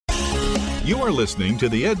You are listening to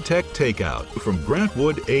the EdTech Takeout from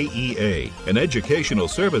Grantwood AEA, an educational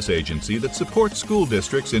service agency that supports school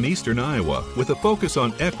districts in eastern Iowa with a focus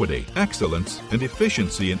on equity, excellence, and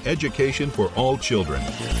efficiency in education for all children.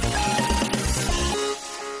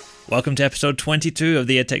 Welcome to episode 22 of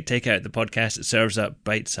the EdTech Takeout, the podcast that serves up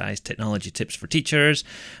bite-sized technology tips for teachers.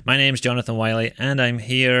 My name's Jonathan Wiley, and I'm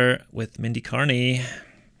here with Mindy Carney.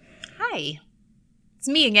 Hi. It's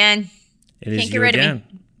me again. It is Can't get you rid again.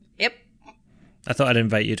 of me. Yep. I thought I'd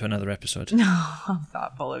invite you to another episode. No, I'm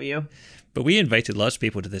thoughtful of you. But we invited lots of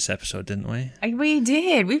people to this episode, didn't we? We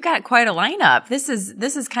did. We've got quite a lineup. This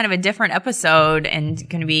is kind of a different episode and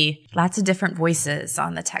going to be lots of different voices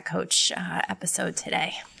on the Tech Coach episode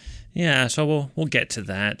today. Yeah, so we'll get to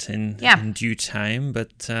that in due time.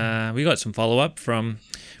 But we got some follow-up from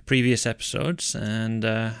previous episodes, and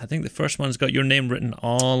I think the first one's got your name written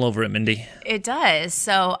all over it, Mindy. It does.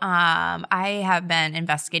 So I have been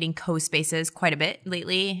investigating CoSpaces quite a bit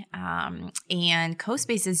lately, and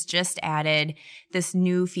CoSpaces just added this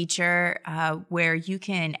new feature where you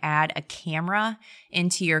can add a camera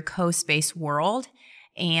into your CoSpace world.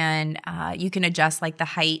 And you can adjust like the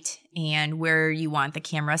height and where you want the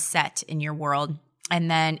camera set in your world.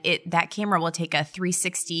 And then that camera will take a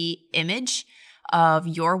 360 image of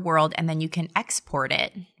your world, and then you can export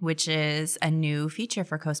it, which is a new feature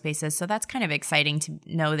for CoSpaces. So that's kind of exciting to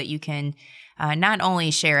know that you can not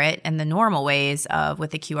only share it in the normal ways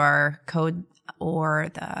with the QR code or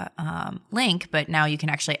the link, but now you can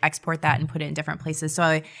actually export that and put it in different places. So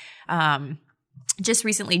I just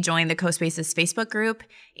recently joined the CoSpaces Facebook group,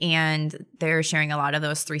 and they're sharing a lot of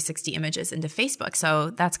those 360 images into Facebook. So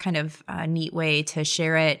that's kind of a neat way to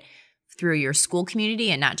share it through your school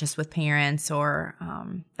community and not just with parents or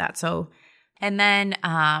that. So, and then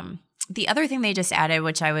the other thing they just added,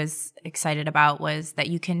 which I was excited about, was that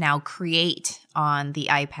you can now create on the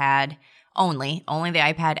iPad only the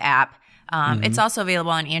iPad app. It's also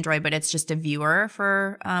available on Android, but it's just a viewer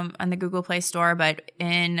for on the Google Play Store. But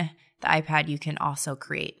in the iPad, you can also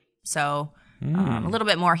create. So a little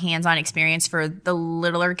bit more hands-on experience for the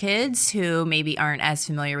littler kids who maybe aren't as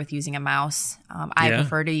familiar with using a mouse. I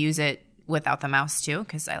prefer to use it without the mouse too,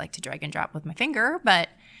 because I like to drag and drop with my finger. But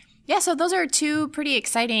yeah, so those are two pretty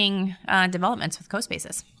exciting developments with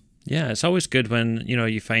CoSpaces. Yeah, it's always good when,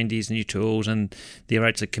 you find these new tools and they're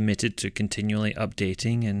actually committed to continually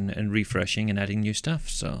updating and refreshing and adding new stuff.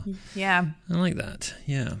 So yeah, I like that.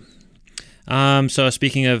 Yeah. So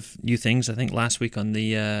speaking of new things, I think last week on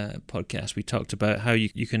the podcast, we talked about how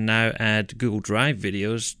you can now add Google Drive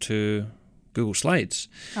videos to Google Slides.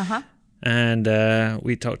 Uh-huh. And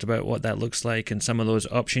we talked about what that looks like and some of those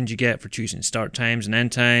options you get for choosing start times and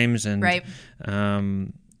end times and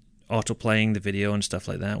auto-playing the video and stuff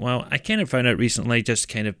like that. Well, I kind of found out recently, just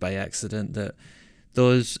kind of by accident, that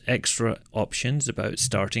those extra options about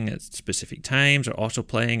starting at specific times or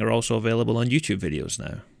auto-playing are also available on YouTube videos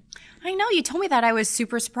now. I know. You told me that. I was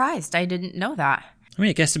super surprised. I didn't know that. I mean,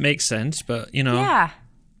 I guess it makes sense, but, Yeah.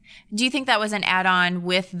 Do you think that was an add-on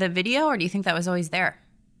with the video, or do you think that was always there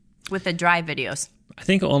with the Drive videos? I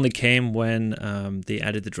think it only came when they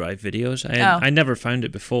added the Drive videos. I never found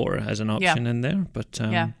it before as an option in there, but...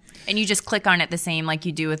 And you just click on it the same like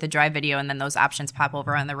you do with the Drive video, and then those options pop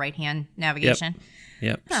over on the right-hand navigation?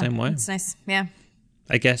 Yep, same way. That's nice, yeah.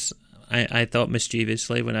 I guess... I thought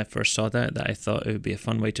mischievously when I first saw that I thought it would be a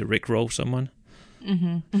fun way to rickroll someone.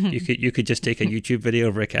 Mm-hmm. You could just take a YouTube video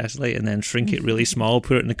of Rick Astley and then shrink it really small,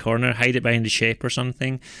 put it in the corner, hide it behind a shape or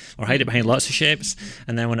something, or hide it behind lots of shapes,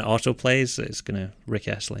 and then when it auto plays, it's gonna Rick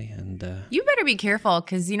Astley. And you better be careful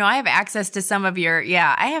because I have access to some of your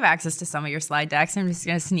slide decks. I'm just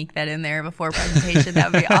gonna sneak that in there before presentation.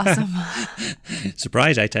 That would be awesome.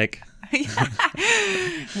 Surprise, I take.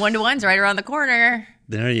 1-to-1's right around the corner.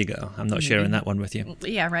 There you go. I'm not sharing that one with you.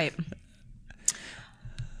 Yeah, right.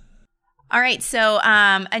 All right. So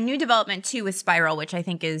a new development too with Spiral, which I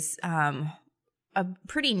think is a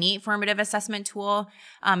pretty neat formative assessment tool.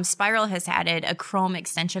 Spiral has added a Chrome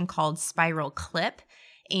extension called Spiral Clip.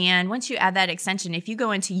 And once you add that extension, if you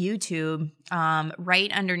go into YouTube,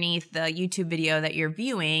 right underneath the YouTube video that you're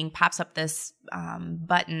viewing pops up this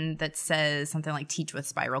button that says something like Teach with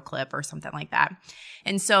Spiral Clip or something like that.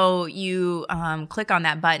 And so you click on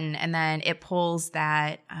that button, and then it pulls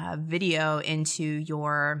that video into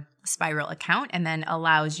your Spiral account and then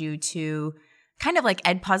allows you to, kind of like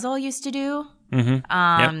Edpuzzle used to do,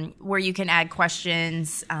 where you can add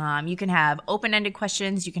questions. You can have open-ended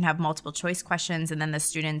questions. You can have multiple choice questions, and then the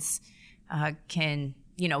students can,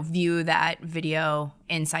 view that video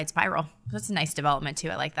inside Spiral. That's a nice development too.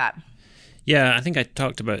 I like that. Yeah, I think I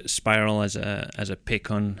talked about Spiral as a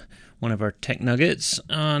pick on one of our tech nuggets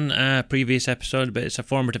on a previous episode, but it's a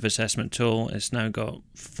formative assessment tool. It's now got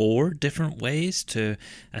 4 different ways to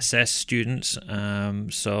assess students,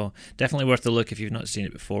 so definitely worth a look if you've not seen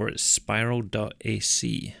it before. It's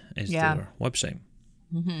spiral.ac is their website.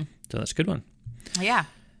 Mm-hmm. So that's a good one. Yeah.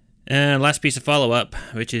 And last piece of follow-up,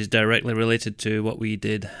 which is directly related to what we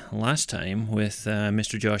did last time with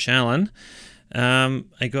Mr. Josh Allen.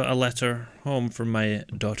 I got a letter home from my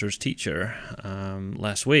daughter's teacher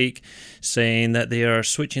last week saying that they are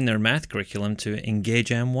switching their math curriculum to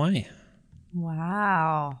Engage MY.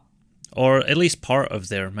 Wow. Or at least part of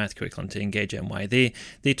their math curriculum to Engage MY.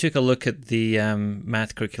 They took a look at the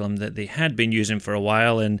math curriculum that they had been using for a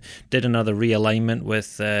while and did another realignment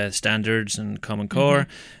with standards and Common Core,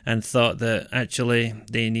 and thought that actually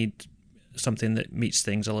they need something that meets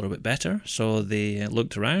things a little bit better. So they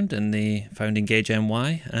looked around and they found Engage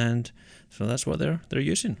MY, and so that's what they're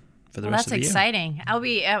using for the rest of the year. That's exciting. I'll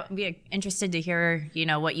be interested to hear,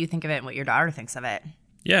 what you think of it and what your daughter thinks of it.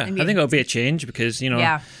 Yeah, I think it'll be a change because,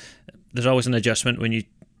 there's always an adjustment when you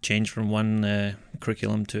change from one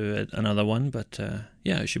curriculum to another one. But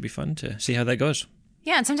it should be fun to see how that goes.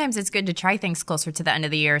 Yeah, and sometimes it's good to try things closer to the end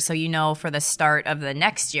of the year so you know for the start of the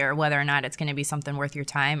next year whether or not it's going to be something worth your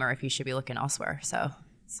time or if you should be looking elsewhere. So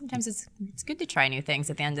sometimes it's good to try new things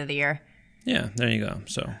at the end of the year. Yeah, there you go.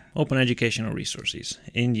 So open educational resources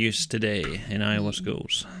in use today in Iowa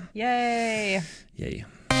schools. Yay! Yay.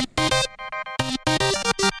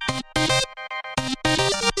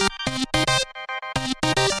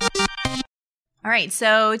 All right,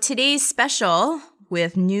 so today's special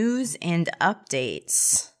with news and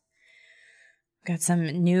updates. Got some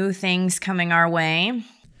new things coming our way.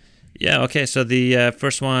 Yeah, okay, so the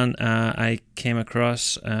first one I came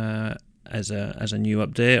across as a new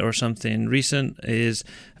update or something recent is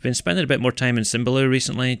I've been spending a bit more time in Symbaloo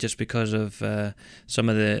recently just because of some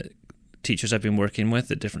of the teachers I've been working with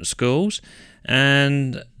at different schools,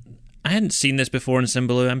 and I hadn't seen this before in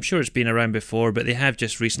Symbaloo. I'm sure it's been around before, but they have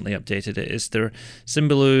just recently updated it. It's their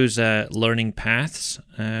Symbaloo's learning paths,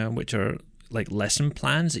 which are like lesson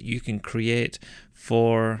plans that you can create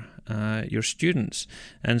for your students.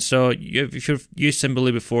 And so if you've used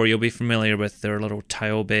Symbaloo before, you'll be familiar with their little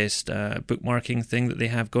tile-based bookmarking thing that they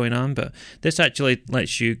have going on. But this actually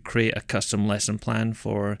lets you create a custom lesson plan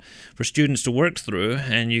for students to work through,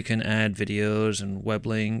 and you can add videos and web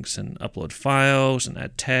links and upload files and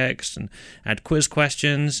add text and add quiz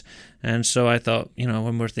questions. And so I thought,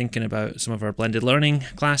 when we're thinking about some of our blended learning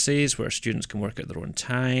classes where students can work at their own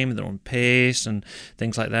time, their own pace and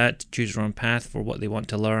things like that, choose their own path for what they want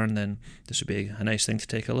to learn, then this would be a nice thing to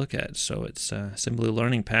take a look at. So it's Symbaloo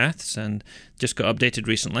Learning Paths and just got updated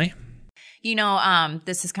recently.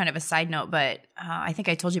 This is kind of a side note, but I think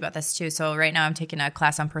I told you about this too. So right now I'm taking a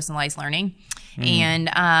class on personalized learning. And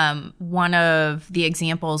one of the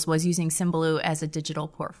examples was using Symbaloo as a digital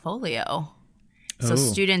portfolio. So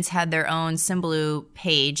students had their own Symbaloo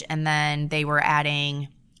page, and then they were adding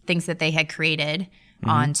things that they had created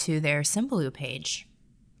onto their Symbaloo page.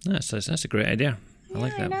 That's a great idea. I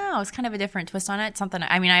like that. I know. It's kind of a different twist on it. Something.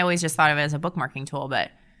 I mean, I always just thought of it as a bookmarking tool,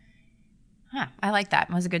 but I like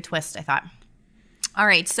that. It was a good twist, I thought. All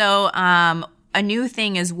right. So a new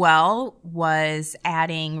thing as well was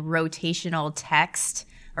adding rotational text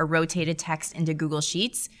or rotated text into Google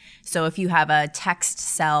Sheets. So if you have a text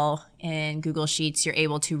cell in Google Sheets, you're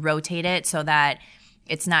able to rotate it so that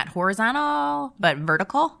it's not horizontal, but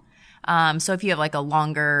vertical. So if you have like a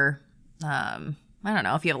longer, if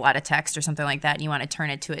you have a lot of text or something like that, and you want to turn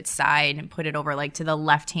it to its side and put it over like to the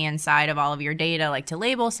left-hand side of all of your data, like to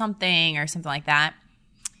label something or something like that.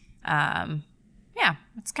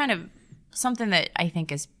 It's kind of something that I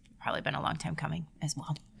think has probably been a long time coming as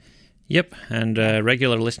well. Yep, and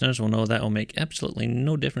regular listeners will know that will make absolutely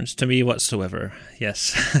no difference to me whatsoever.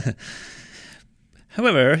 Yes.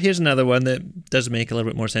 However, here's another one that does make a little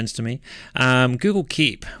bit more sense to me. Google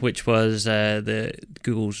Keep, which was the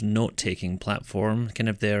Google's note-taking platform, kind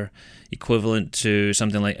of their equivalent to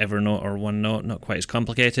something like Evernote or OneNote, not quite as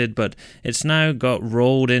complicated, but it's now got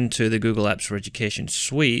rolled into the Google Apps for Education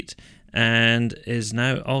suite and is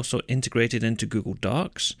now also integrated into Google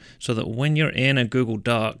Docs, so that when you're in a Google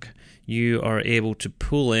Doc, you are able to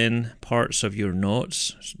pull in parts of your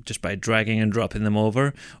notes just by dragging and dropping them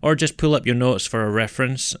over, or just pull up your notes for a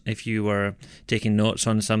reference if you were taking notes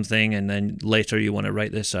on something and then later you want to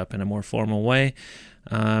write this up in a more formal way.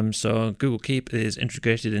 So Google Keep is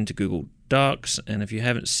integrated into Google Docs, and if you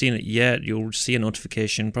haven't seen it yet, you'll see a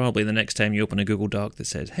notification probably the next time you open a Google Doc that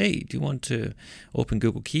says, hey, do you want to open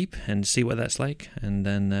Google Keep and see what that's like? And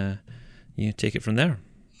then you take it from there.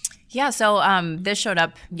 Yeah, so this showed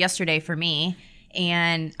up yesterday for me.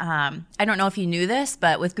 And I don't know if you knew this,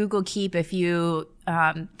 but with Google Keep, if you,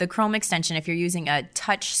 the Chrome extension, if you're using a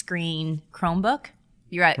touch screen Chromebook,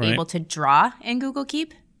 you're able to draw in Google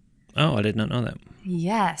Keep. Oh, I did not know that.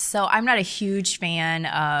 Yes. So I'm not a huge fan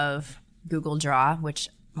of Google Draw, which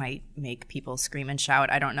might make people scream and shout.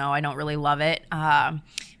 I don't know. I don't really love it.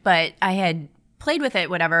 But I had played with it,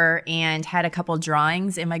 whatever, and had a couple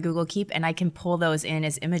drawings in my Google Keep, and I can pull those in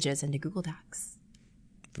as images into Google Docs.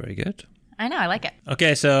 Very good. I know, I like it.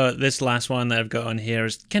 Okay, so this last one that I've got on here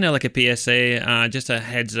is kind of like a PSA, just a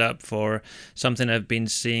heads up for something I've been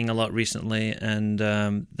seeing a lot recently, and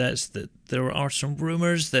that's that there are some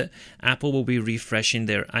rumors that Apple will be refreshing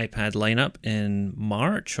their iPad lineup in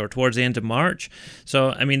March or towards the end of March.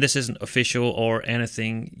 So, I mean, this isn't official or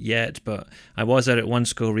anything yet, but I was out at one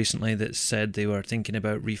school recently that said they were thinking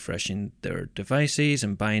about refreshing their devices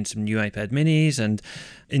and buying some new iPad minis. And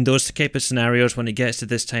in those type of scenarios, when it gets to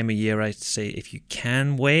this time of year, I say if you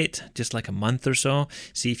can wait, just like a month or so,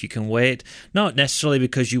 see if you can wait. Not necessarily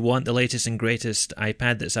because you want the latest and greatest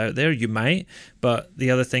iPad that's out there, you might, but the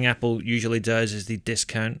other thing Apple usually does is they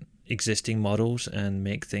discount existing models and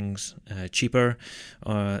make things cheaper.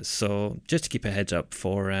 So just to keep a heads up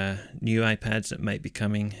for new iPads that might be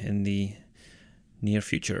coming in the near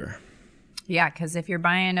future. Yeah, because if you're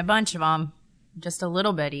buying a bunch of them, just a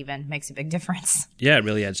little bit even makes a big difference. Yeah, it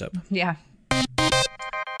really adds up. Yeah.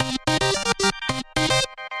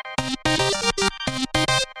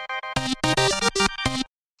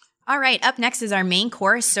 All right, up next is our main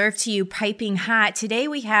course, served to you piping hot. Today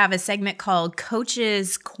we have a segment called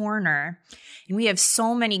Coach's Corner. And we have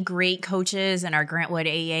so many great coaches in our Grantwood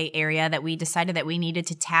AEA area that we decided that we needed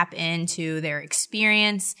to tap into their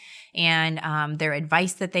experience and their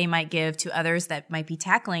advice that they might give to others that might be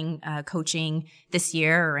tackling coaching this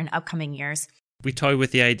year or in upcoming years. We toy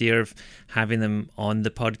with the idea of having them on the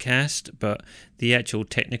podcast, but the actual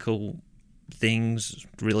technical things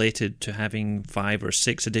related to having 5 or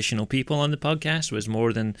 6 additional people on the podcast was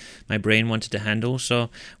more than my brain wanted to handle. So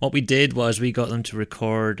what we did was we got them to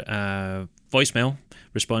record voicemail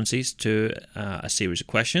responses to a series of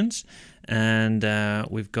questions, and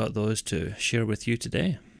we've got those to share with you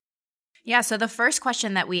today. Yeah, so the first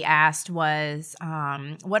question that we asked was,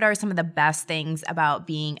 what are some of the best things about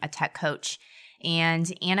being a tech coach?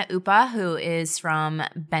 And Anna Upa, who is from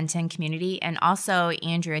Benton Community, and also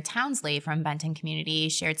Andrea Townsley from Benton Community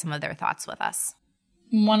shared some of their thoughts with us.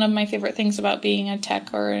 One of my favorite things about being a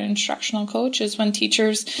tech or an instructional coach is when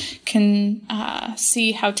teachers can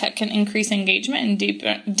see how tech can increase engagement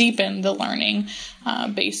and deepen the learning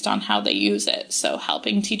based on how they use it. So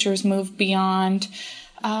helping teachers move beyond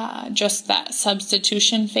just that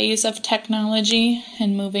substitution phase of technology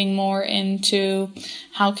and moving more into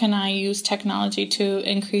how can I use technology to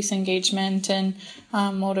increase engagement and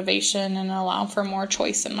motivation and allow for more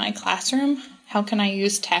choice in my classroom? How can I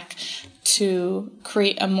use tech to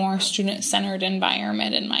create a more student-centered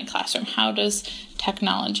environment in my classroom? How does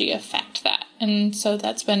technology affect that? And so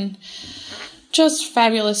that's been just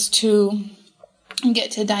fabulous to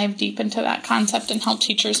get to dive deep into that concept and help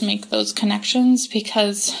teachers make those connections,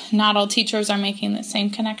 because not all teachers are making the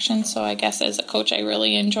same connections. So I guess as a coach, I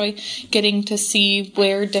really enjoy getting to see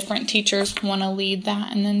where different teachers want to lead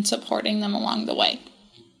that and then supporting them along the way.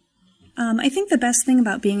 I think the best thing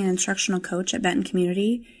about being an instructional coach at Benton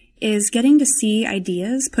Community is getting to see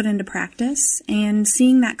ideas put into practice and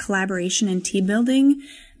seeing that collaboration and team building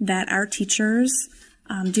that our teachers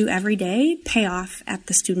do every day pay off at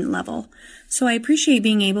the student level. So I appreciate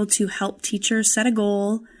being able to help teachers set a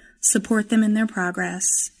goal, support them in their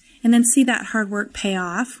progress, and then see that hard work pay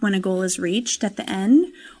off when a goal is reached at the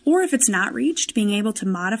end, or if it's not reached, being able to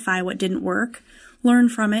modify what didn't work, learn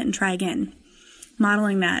from it, and try again.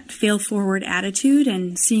 Modeling that fail-forward attitude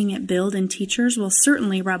and seeing it build in teachers will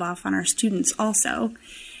certainly rub off on our students also.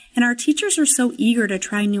 And our teachers are so eager to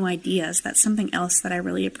try new ideas. That's something else that I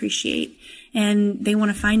really appreciate. And they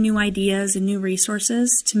want to find new ideas and new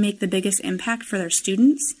resources to make the biggest impact for their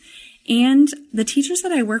students. And the teachers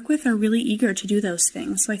that I work with are really eager to do those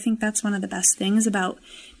things. So I think that's one of the best things about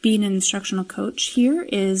being an instructional coach here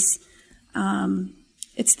is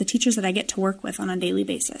it's the teachers that I get to work with on a daily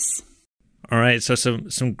basis. All right, so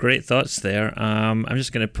some great thoughts there. I'm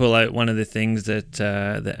just going to pull out one of the things that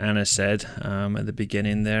Anna said at the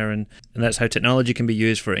beginning there, and that's how technology can be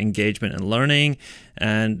used for engagement and learning,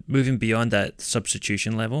 and moving beyond that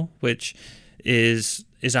substitution level, which is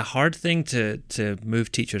a hard thing to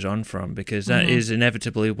move teachers on from, because that is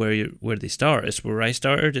inevitably where they start. It's where I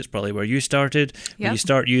started. It's probably where you started. When you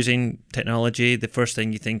start using technology, the first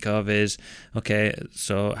thing you think of is, okay,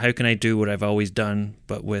 so how can I do what I've always done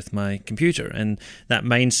but with my computer? And that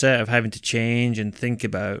mindset of having to change and think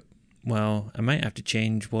about, well, I might have to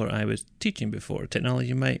change what I was teaching before.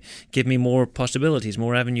 Technology might give me more possibilities,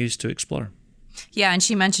 more avenues to explore. Yeah, and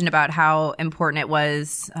she mentioned about how important it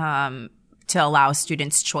was to allow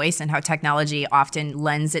students choice, and how technology often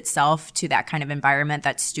lends itself to that kind of environment,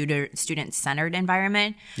 that student-centered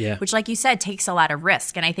environment, which, like you said, takes a lot of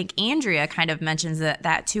risk. And I think Andrea kind of mentions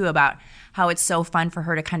that too, about how it's so fun for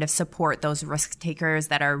her to kind of support those risk takers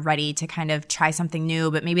that are ready to kind of try something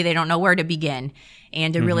new, but maybe they don't know where to begin,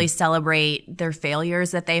 and to really celebrate their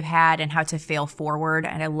failures that they've had and how to fail forward.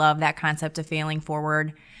 And I love that concept of failing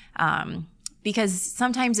forward. Because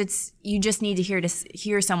sometimes you just need to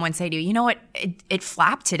hear someone say to you, you know what, it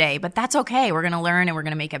flapped today, but that's okay. We're going to learn and we're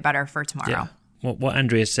going to make it better for tomorrow. Yeah. What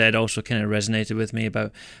Andrea said also kind of resonated with me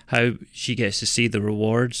about how she gets to see the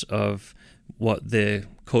rewards of what the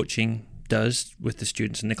coaching does with the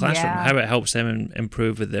students in the classroom, how it helps them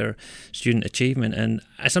improve with their student achievement. And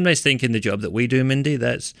I sometimes think in the job that we do, Mindy,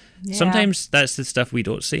 sometimes that's the stuff we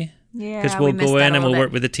don't see. Yeah, because we'll go in and we'll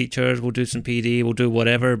work with the teachers, we'll do some PD, we'll do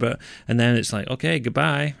whatever, and then it's like, okay,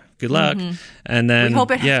 goodbye, good luck, and then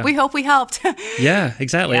we hope we helped. Yeah,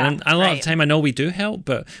 exactly. And a lot of the time, I know we do help,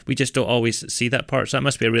 but we just don't always see that part. So that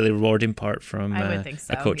must be a really rewarding part from a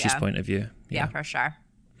coach's point of view. Yeah, for sure.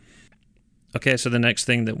 Okay, so the next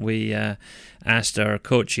thing that we asked our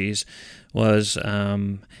coaches was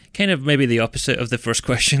kind of maybe the opposite of the first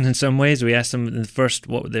question in some ways. We asked them in the first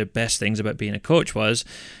what the best things about being a coach was,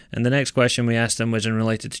 and the next question we asked them was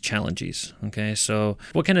related to challenges. Okay, so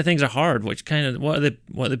what kind of things are hard? What are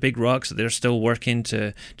the big rocks that they're still working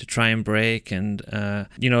to try and break, and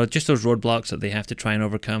just those roadblocks that they have to try and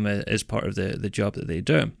overcome as part of the job that they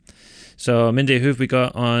do. So, Mindy, who have we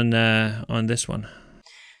got on this one?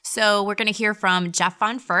 So we're going to hear from Jeff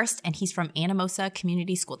Vaughn first, and he's from Anamosa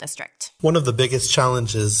Community School District. One of the biggest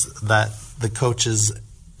challenges that the coaches,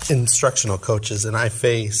 instructional coaches, and I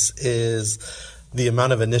face is the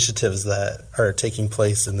amount of initiatives that are taking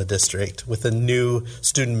place in the district with a new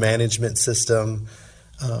student management system,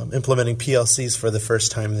 implementing PLCs for the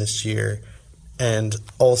first time this year, and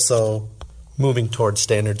also moving towards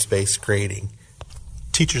standards-based grading.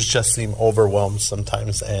 Teachers just seem overwhelmed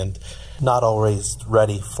sometimes and not always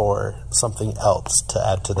ready for something else to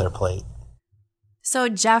add to their plate. So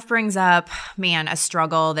Jeff brings up, a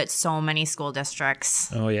struggle that so many school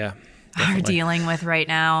districts are dealing with right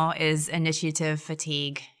now is initiative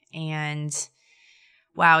fatigue. And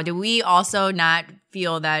wow, do we also not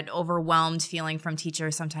feel that overwhelmed feeling from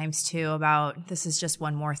teachers sometimes too about this is just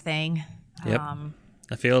one more thing? Yep.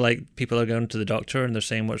 I feel like people are going to the doctor and they're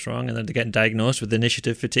saying what's wrong, and then they're getting diagnosed with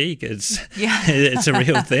initiative fatigue. It's a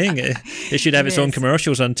real thing. It should have its own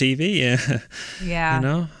commercials on TV.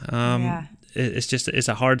 It's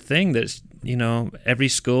a hard thing. That's every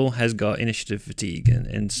school has got initiative fatigue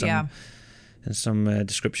in some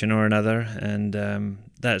description or another, and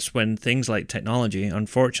that's when things like technology,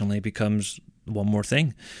 unfortunately, becomes one more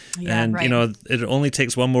thing. It only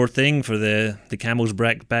takes one more thing for the camel's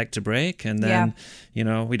back to break, and then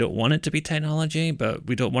we don't want it to be technology, but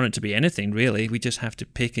we don't want it to be anything really. We just have to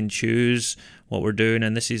pick and choose what we're doing,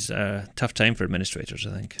 and this is a tough time for administrators,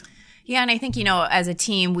 I think. And I think as a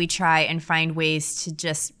team we try and find ways to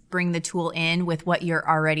just bring the tool in with what you're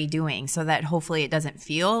already doing, so that hopefully it doesn't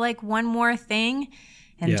feel like one more thing.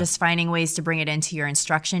 And just finding ways to bring it into your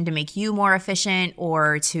instruction to make you more efficient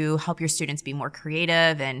or to help your students be more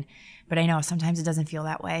creative. But I know sometimes it doesn't feel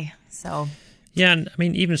that way. So yeah, and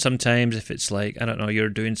even sometimes if it's like, I don't know, you're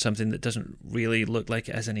doing something that doesn't really look like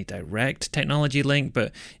it has any direct technology link,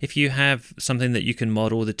 but if you have something that you can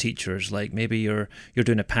model the teachers, like maybe you're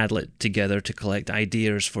doing a Padlet together to collect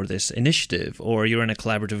ideas for this initiative, or you're in a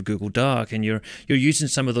collaborative Google Doc and you're using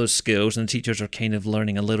some of those skills and the teachers are kind of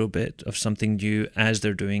learning a little bit of something new as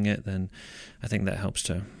they're doing it, then I think that helps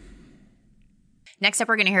too. Next up,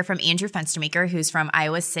 we're going to hear from Andrew Fenstermaker, who's from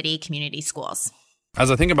Iowa City Community Schools. As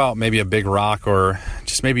I think about maybe a big rock or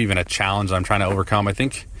just maybe even a challenge I'm trying to overcome, I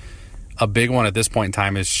think a big one at this point in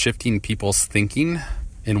time is shifting people's thinking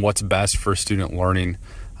in what's best for student learning.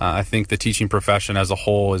 I think the teaching profession as a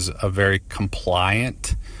whole is a very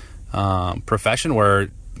compliant profession where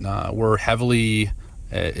we're heavily,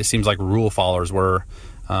 it seems like, rule followers. We're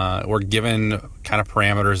given kind of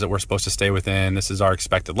parameters that we're supposed to stay within. This is our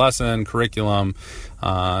expected lesson, curriculum,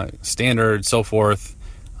 standards, so forth.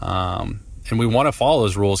 we want to follow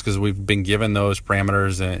those rules because we've been given those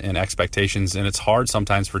parameters and expectations. And it's hard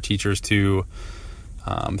sometimes for teachers to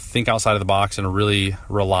think outside of the box and really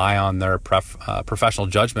rely on their professional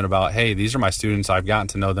judgment about, hey, these are my students. I've gotten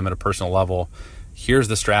to know them at a personal level. Here's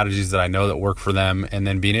the strategies that I know that work for them. And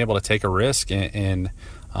then being able to take a risk and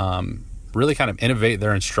really kind of innovate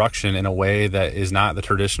their instruction in a way that is not the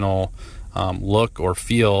traditional look or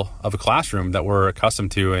feel of a classroom that we're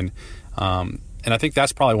accustomed to. And I think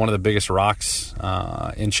that's probably one of the biggest rocks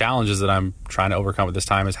and challenges that I'm trying to overcome at this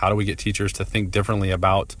time is how do we get teachers to think differently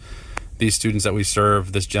about these students that we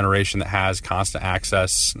serve, this generation that has constant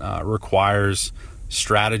access, requires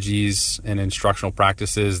strategies and instructional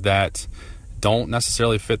practices that don't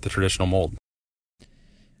necessarily fit the traditional mold.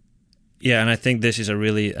 Yeah, and I think this is a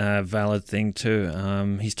really valid thing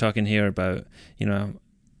too. He's talking here about,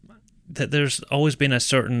 that there's always been a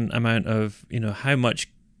certain amount of, how much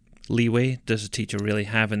leeway does a teacher really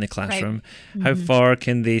have in the classroom? Right. How far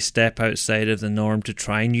can they step outside of the norm to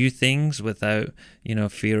try new things without,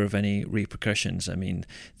 fear of any repercussions? I mean,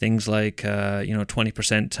 things like,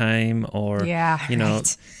 20% time or,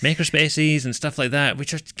 makerspaces and stuff like that,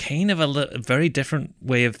 which are kind of a very different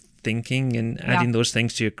way of thinking and adding those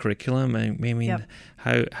things to your curriculum. I mean,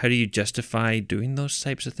 how do you justify doing those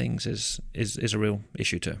types of things is a real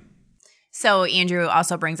issue too. So Andrew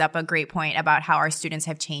also brings up a great point about how our students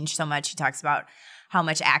have changed so much. He talks about how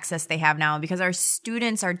much access they have now. Because our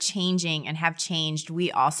students are changing and have changed, we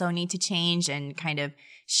also need to change and kind of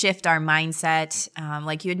shift our mindset.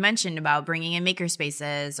 Like you had mentioned about bringing in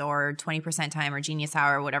makerspaces or 20% time or genius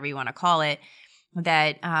hour, whatever you want to call it,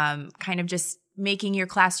 that kind of just making your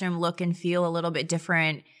classroom look and feel a little bit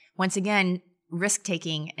different. Once again,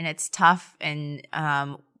 risk-taking, and it's tough, and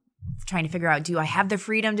trying to figure out, do I have the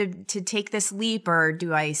freedom to take this leap, or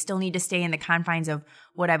do I still need to stay in the confines of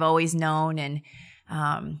what I've always known? And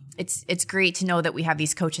it's great to know that we have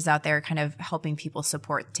these coaches out there kind of helping people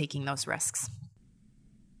support taking those risks.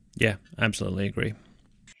 Yeah, absolutely agree.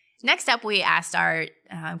 Next up, we asked our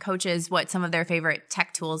coaches what some of their favorite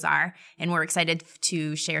tech tools are, and we're excited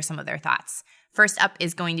to share some of their thoughts. First up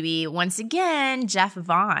is going to be, once again, Jeff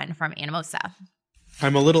Vaughn from Anamosa.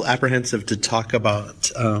 I'm a little apprehensive to talk about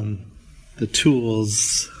the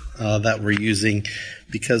tools that we're using,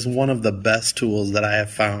 because one of the best tools that I have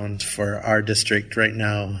found for our district right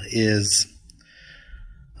now is,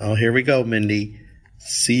 here we go, Mindy,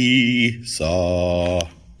 Seesaw.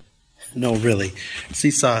 No, really.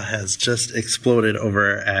 Seesaw has just exploded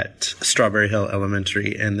over at Strawberry Hill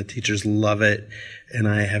Elementary, and the teachers love it, and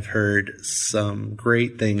I have heard some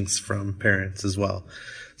great things from parents as well.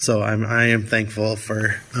 So I am thankful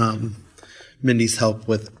for Mindy's help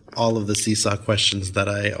with all of the Seesaw questions that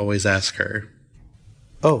I always ask her.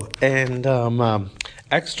 Oh, and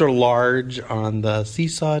extra large on the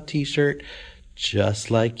Seesaw t-shirt, just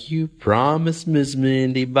like you promised, Miss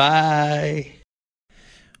Mindy. Bye.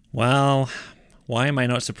 Well, why am I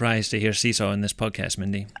not surprised to hear Seesaw in this podcast,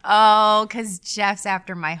 Mindy? Oh, because Jeff's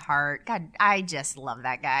after my heart. God, I just love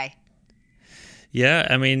that guy. Yeah,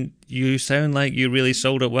 I mean, you sound like you really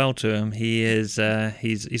sold it well to him. He is,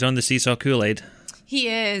 he's on the Seesaw Kool-Aid. He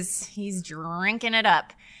is. He's drinking it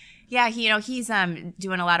up. Yeah, he's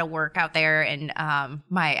doing a lot of work out there, and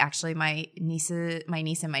my niece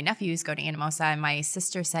and my nephews go to Anamosa, and my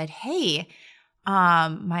sister said, "Hey,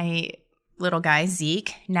 my little guy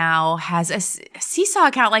Zeke now has a Seesaw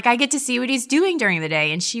account. Like, I get to see what he's doing during the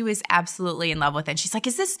day," and she was absolutely in love with it. And she's like,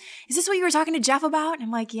 "Is this what you were talking to Jeff about?" And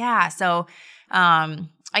I'm like, "Yeah." So.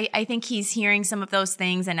 I think he's hearing some of those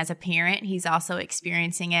things, and as a parent, he's also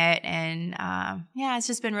experiencing it. And it's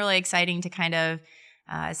just been really exciting to kind of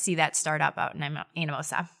see that start up out in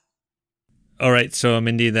Anamosa. All right, so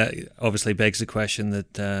Mindy, that obviously begs the question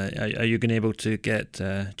that are you going to be able to get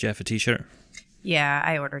Jeff a t-shirt? Yeah,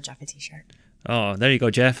 I ordered Jeff a t-shirt. Oh, there you go,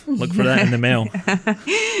 Jeff. Look for that in the mail.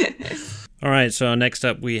 All right, so next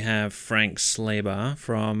up we have Frank Slabaugh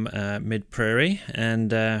from Mid-Prairie,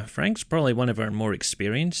 and Frank's probably one of our more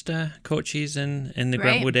experienced coaches in the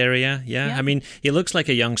Grantwood area. Yeah, I mean, he looks like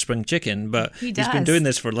a young spring chicken, but he's been doing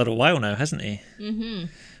this for a little while now, hasn't he?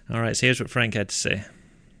 Mm-hmm. All right, so here's what Frank had to say.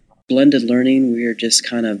 Blended learning, we are just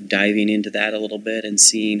kind of diving into that a little bit and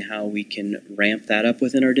seeing how we can ramp that up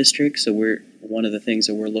within our district. So one of the things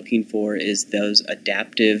that we're looking for is those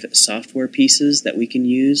adaptive software pieces that we can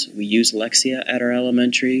use. We use Lexia at our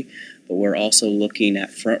elementary, but we're also looking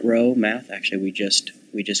at Front Row Math. Actually, we just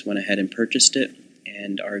went ahead and purchased it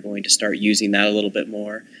and are going to start using that a little bit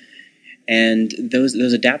more. And those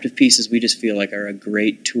adaptive pieces we just feel like are a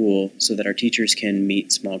great tool so that our teachers can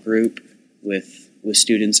meet small group with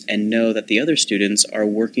students and know that the other students are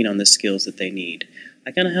working on the skills that they need.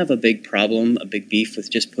 I kind of have a big beef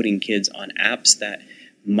with just putting kids on apps that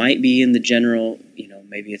might be in the general,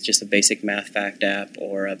 maybe it's just a basic math fact app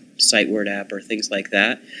or a sight word app or things like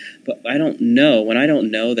that. But when I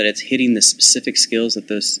don't know that it's hitting the specific skills that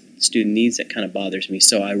those student needs, that kind of bothers me.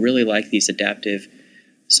 So I really like these adaptive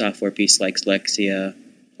software pieces like Lexia,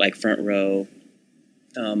 like Front Row.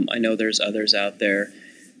 I know there's others out there.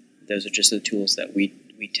 Those are just the tools that we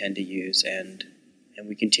tend to use, and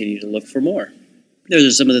we continue to look for more. Those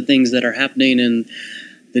are some of the things that are happening in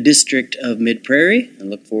the district of Mid-Prairie, and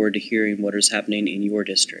look forward to hearing what is happening in your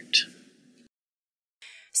district.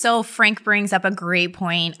 So Frank brings up a great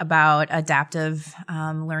point about adaptive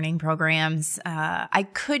learning programs. I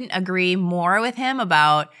couldn't agree more with him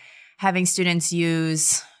about having students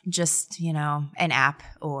use just, an app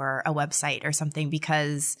or a website or something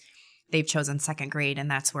because they've chosen second grade and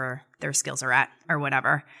that's where their skills are at or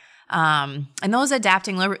whatever. And those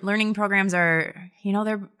adapting learning programs are,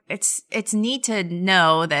 it's neat to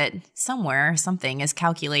know that somewhere something is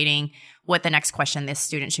calculating what the next question this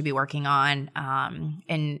student should be working on.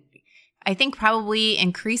 And I think probably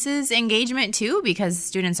increases engagement too, because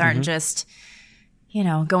students aren't just,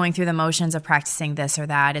 going through the motions of practicing this or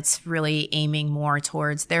that. It's really aiming more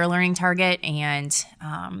towards their learning target and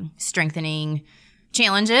strengthening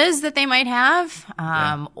challenges that they might have,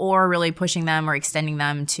 or really pushing them or extending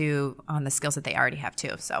them on the skills that they already have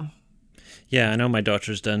too. So, yeah, I know my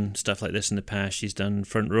daughter's done stuff like this in the past. She's done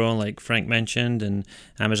Front Row, like Frank mentioned, and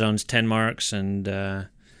Amazon's 10 Marks and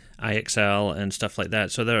IXL and stuff like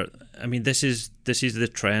that. So this is the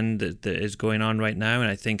trend that is going on right now, and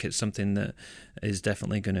I think it's something that is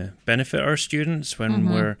definitely going to benefit our students when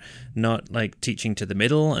we're not like teaching to the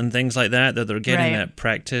middle and things like that they're getting that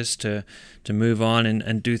practice to move on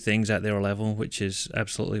and do things at their level, which is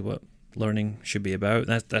absolutely what learning should be about.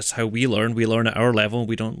 That's how we learn. We learn at our level.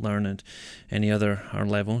 We don't learn at any other our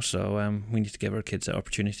level. So we need to give our kids that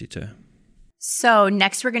opportunity to. So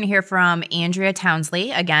next we're going to hear from Andrea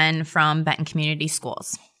Townsley, again from Benton Community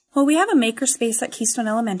Schools. Well, we have a makerspace at Keystone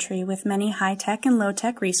Elementary with many high-tech and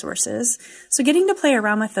low-tech resources, so getting to play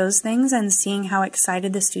around with those things and seeing how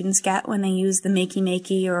excited the students get when they use the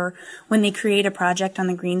Makey or when they create a project on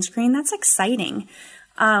the green screen, that's exciting.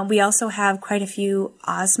 We also have quite a few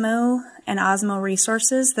Osmo and Osmo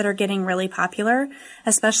resources that are getting really popular,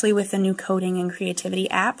 especially with the new coding and creativity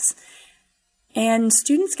apps. And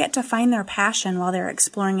students get to find their passion while they're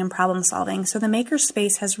exploring and problem solving. So the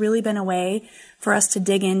makerspace has really been a way for us to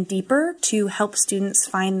dig in deeper to help students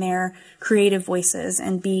find their creative voices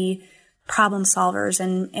and be problem solvers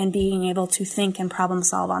and being able to think and problem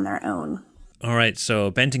solve on their own. All right,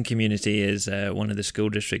 so Benton Community is one of the school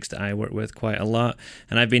districts that I work with quite a lot,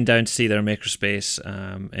 and I've been down to see their makerspace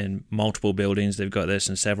in multiple buildings. They've got this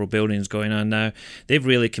in several buildings going on now. They've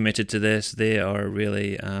really committed to this. They are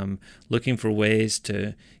really looking for ways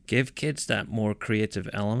to give kids that more creative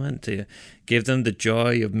element, to give them the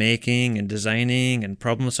joy of making and designing and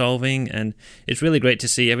problem solving, and it's really great to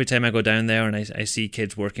see. Every time I go down there and I see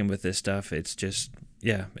kids working with this stuff, it's just,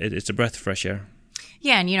 it's a breath of fresh air.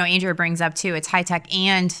 Yeah, and Andrea brings up too, it's high tech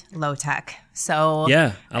and low tech. So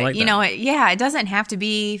yeah, I like that. It doesn't have to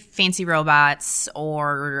be fancy robots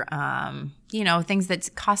or things that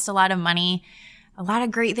cost a lot of money. A lot of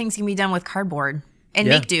great things can be done with cardboard and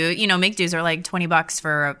make do. Make do's are like $20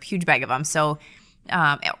 for a huge bag of them. So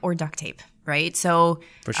or duct tape, right? So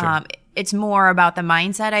for sure. It's more about the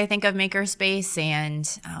mindset, I think, of makerspace and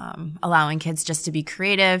allowing kids just to be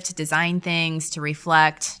creative, to design things, to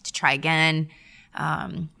reflect, to try again.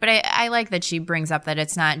 But I like that she brings up that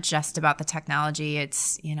it's not just about the technology.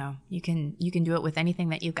 It's, you can do it with anything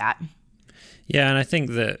that you got. Yeah, and I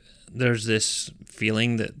think that there's this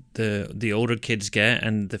feeling that the older kids get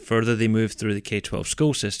and the further they move through the K-12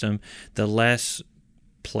 school system, the less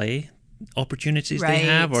play opportunities they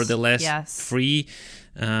have, or the less free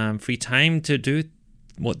time to do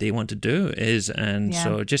what they want to do is. And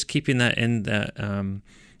so just keeping that in the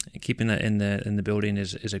in the building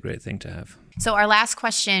is a great thing to have. So our last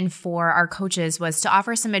question for our coaches was to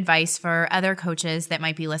offer some advice for other coaches that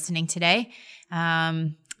might be listening today,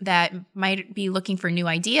 that might be looking for new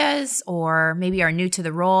ideas or maybe are new to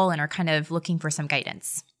the role and are kind of looking for some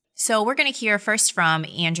guidance. So we're going to hear first from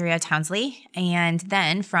Andrea Townsley and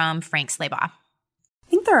then from Frank Slabaugh. I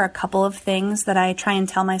think there are a couple of things that I try and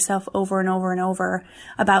tell myself over and over and over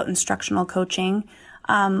about instructional coaching.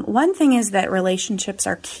 One thing is that relationships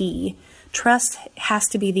are key. Trust has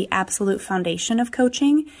to be the absolute foundation of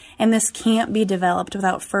coaching, and this can't be developed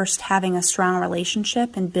without first having a strong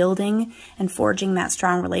relationship and building and forging that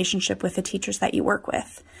strong relationship with the teachers that you work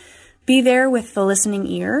with. Be there with the listening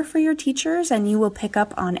ear for your teachers, and you will pick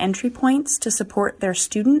up on entry points to support their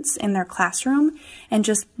students in their classroom, and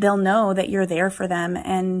just they'll know that you're there for them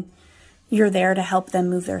and you're there to help them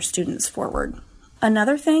move their students forward.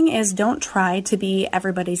 Another thing is don't try to be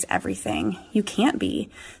everybody's everything. You can't be.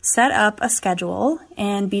 Set up a schedule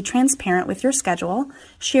and be transparent with your schedule.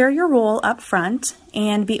 Share your role up front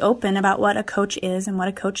and be open about what a coach is and what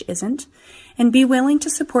a coach isn't. And be willing to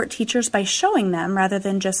support teachers by showing them rather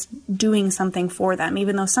than just doing something for them,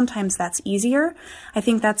 even though sometimes that's easier. I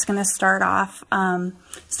think that's going to start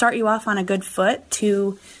you off on a good foot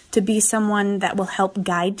to be someone that will help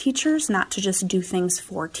guide teachers, not to just do things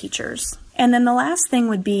for teachers. And then the last thing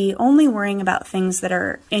would be only worrying about things that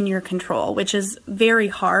are in your control, which is very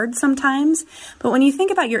hard sometimes. But when you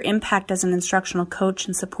think about your impact as an instructional coach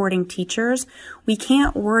and supporting teachers, we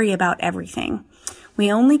can't worry about everything.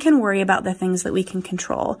 We only can worry about the things that we can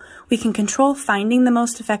control. We can control finding the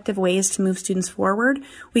most effective ways to move students forward.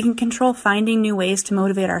 We can control finding new ways to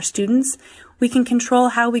motivate our students. We can control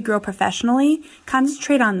how we grow professionally.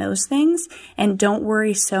 Concentrate on those things and don't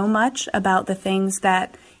worry so much about the things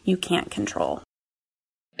that you can't control.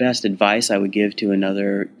 Best advice I would give to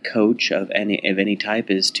another coach of any type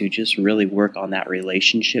is to just really work on that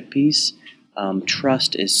relationship piece.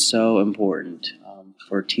 Trust is so important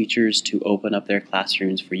for teachers to open up their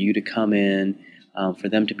classrooms, for you to come in, for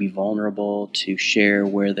them to be vulnerable, to share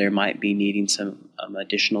where they might be needing some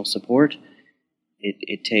additional support.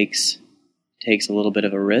 It takes a little bit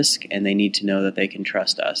of a risk, and they need to know that they can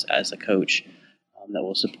trust us as a coach that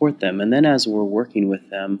will support them. And then as we're working with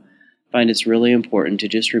them, I find it's really important to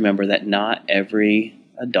just remember that not every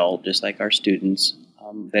adult, just like our students,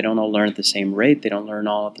 they don't all learn at the same rate. They don't learn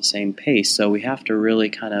all at the same pace. So we have to really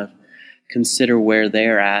kind of consider where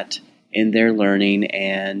they're at in their learning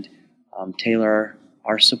and tailor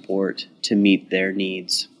our support to meet their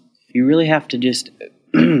needs. You really have to just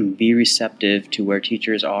be receptive to where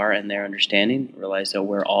teachers are and their understanding. Realize that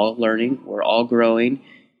we're all learning, we're all growing,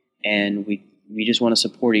 and we just want to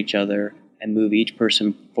support each other and move each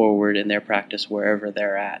person forward in their practice wherever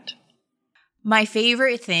they're at. My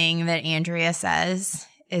favorite thing that Andrea says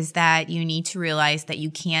is that you need to realize that you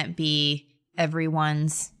can't be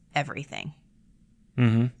everyone's everything.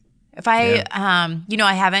 Mm-hmm. If I,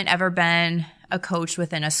 I haven't ever been a coach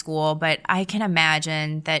within a school, but I can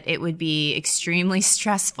imagine that it would be extremely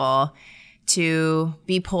stressful to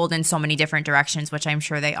be pulled in so many different directions, which I'm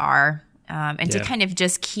sure they are. To kind of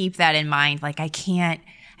just keep that in mind, like I can't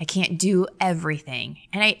do everything.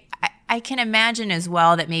 And I can imagine as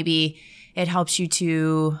well that maybe it helps you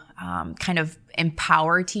to kind of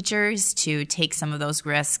empower teachers to take some of those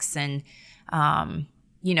risks and,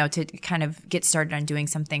 to kind of get started on doing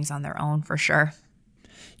some things on their own for sure.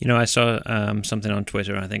 I saw something on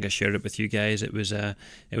Twitter. I think I shared it with you guys. It was a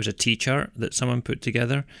T-chart that someone put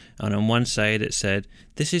together, and on one side it said,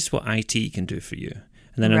 "This is what IT can do for you."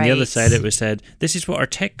 And then on the other side, it was said, this is what our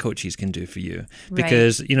tech coaches can do for you.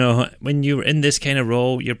 Because, when you're in this kind of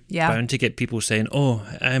role, you're bound to get people saying, oh,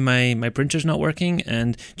 my printer's not working.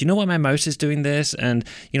 And do you know why my mouse is doing this? And,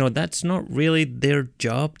 that's not really their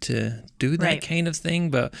job to do that kind of thing.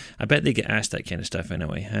 But I bet they get asked that kind of stuff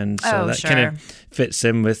anyway. And so kind of fits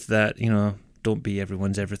in with that, don't be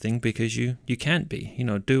everyone's everything, because you can't be.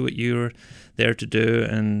 Do what you're there to do,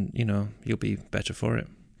 and, you'll be better for it.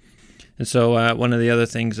 And so one of the other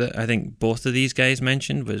things that I think both of these guys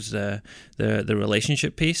mentioned was the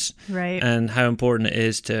relationship piece, right? And how important it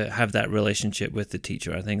is to have that relationship with the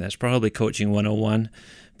teacher. I think that's probably coaching 101,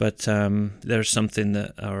 but there's something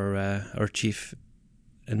that our chief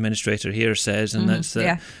administrator here says, and that's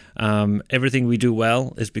that everything we do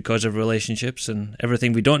well is because of relationships, and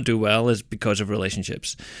everything we don't do well is because of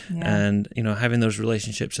relationships. And having those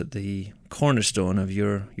relationships at the cornerstone of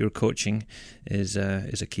your coaching is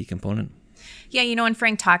a key component. And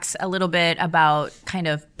Frank talks a little bit about kind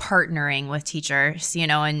of partnering with teachers,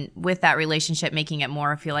 and with that relationship, making it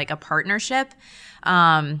more feel like a partnership,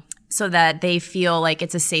 so that they feel like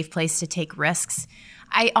it's a safe place to take risks.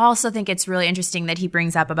 I also think it's really interesting that he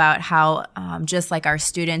brings up about how just like our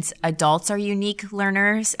students, adults are unique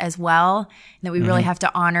learners as well, and that we really have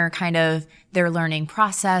to honor kind of their learning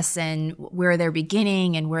process and where they're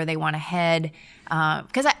beginning and where they want to head.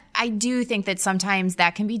 Because I do think that sometimes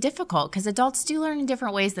that can be difficult because adults do learn in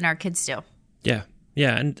different ways than our kids do.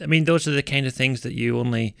 Yeah, and I mean, those are the kind of things that you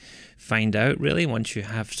only find out really once you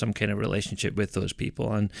have some kind of relationship with those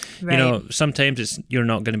people. And, sometimes you're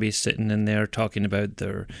not going to be sitting in there talking about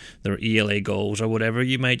their ELA goals or whatever.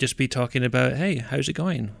 You might just be talking about, hey, how's it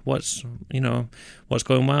going? What's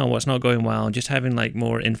going well? What's not going well? And just having like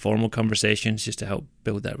more informal conversations just to help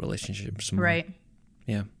build that relationship some more. Right.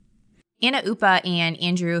 Yeah. Anna Upa and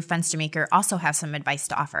Andrew Fenstermaker also have some advice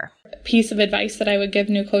to offer. Piece of advice that I would give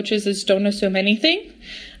new coaches is don't assume anything.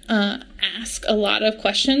 Ask a lot of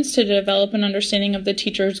questions to develop an understanding of the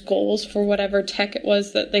teacher's goals for whatever tech it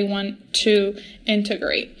was that they want to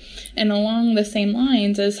integrate. And along the same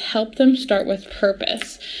lines is help them start with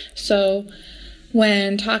purpose. So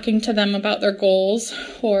when talking to them about their goals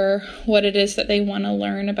or what it is that they want to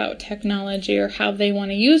learn about technology or how they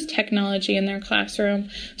want to use technology in their classroom,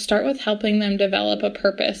 start with helping them develop a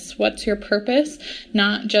purpose. What's your purpose?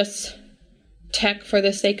 Not just tech for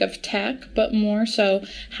the sake of tech, but more so,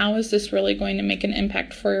 how is this really going to make an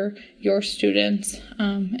impact for your students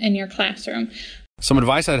in your classroom? Some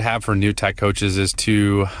advice I'd have for new tech coaches is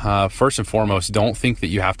to, first and foremost, don't think that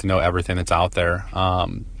you have to know everything that's out there.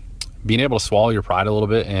 Being able to swallow your pride a little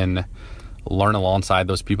bit and learn alongside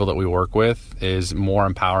those people that we work with is more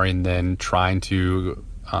empowering than trying to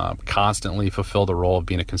constantly fulfill the role of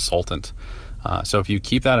being a consultant. So if you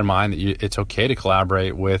keep that in mind, that it's okay to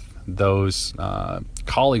collaborate with those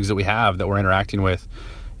colleagues that we have that we're interacting with,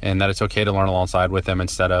 and that it's okay to learn alongside with them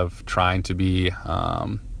instead of trying to be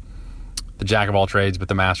the jack of all trades but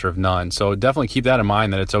the master of none. So definitely keep that in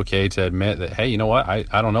mind, that it's okay to admit that, hey, you know what,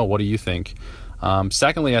 I don't know, what do you think?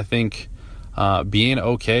 Secondly, I think being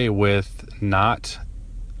okay with not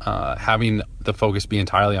having the focus be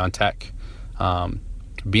entirely on tech.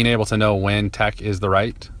 Being able to know when tech is the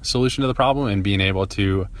right solution to the problem, and being able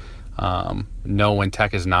to know when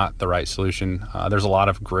tech is not the right solution. There's a lot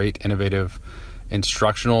of great, innovative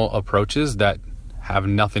instructional approaches that have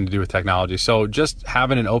nothing to do with technology. So just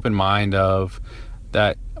having an open mind of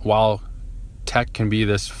that, while tech can be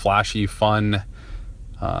this flashy, fun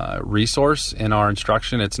resource in our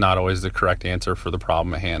instruction, it's not always the correct answer for the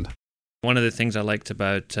problem at hand. One of the things I liked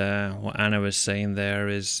about what Anna was saying there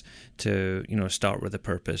is to, start with a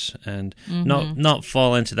purpose and not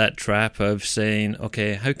fall into that trap of saying,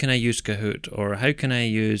 okay, how can I use Kahoot, or how can I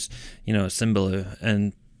use, Symbaloo,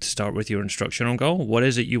 and start with your instructional goal. What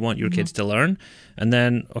is it you want your kids to learn? And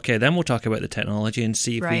then, then we'll talk about the technology and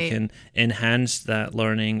see if we can enhance that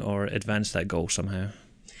learning or advance that goal somehow.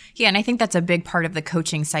 Yeah, and I think that's a big part of the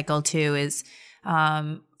coaching cycle too, is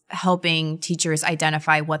helping teachers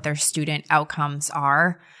identify what their student outcomes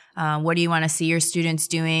are. What do you want to see your students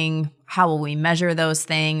doing? How will we measure those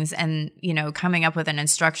things? And, coming up with an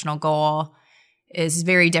instructional goal is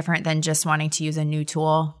very different than just wanting to use a new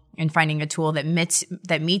tool and finding a tool that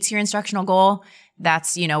meets your instructional goal.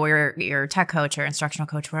 That's, where your tech coach or instructional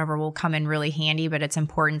coach, whatever, will come in really handy, but it's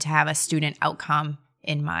important to have a student outcome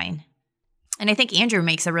in mind. And I think Andrew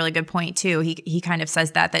makes a really good point too. He kind of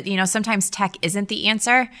says that sometimes tech isn't the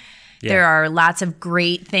answer. Yeah. There are lots of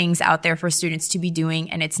great things out there for students to be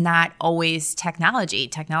doing, and it's not always technology.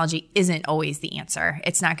 Technology isn't always the answer.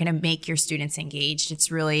 It's not going to make your students engaged.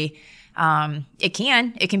 It's really, it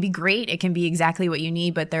can be great. It can be exactly what you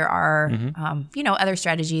need, but there are, other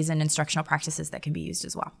strategies and instructional practices that can be used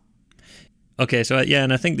as well. Okay, so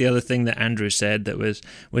and I think the other thing that Andrew said that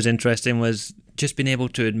was interesting was just being able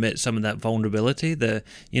to admit some of that vulnerability.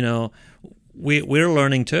 We're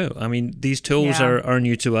learning too. I mean, these tools are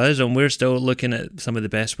new to us, and we're still looking at some of the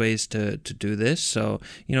best ways to do this. So,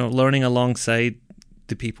 learning alongside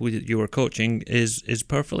the people that you are coaching is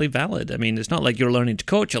perfectly valid. I mean, it's not like you're learning to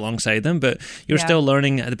coach alongside them, but you're still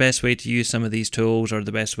learning the best way to use some of these tools, or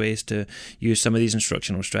the best ways to use some of these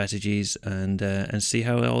instructional strategies, and see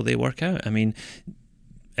how all they work out. I mean,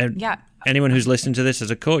 anyone who's listening to this as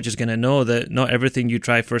a coach is going to know that not everything you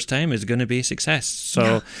try first time is going to be a success.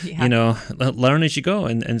 So, learn as you go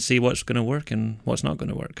and see what's going to work and what's not going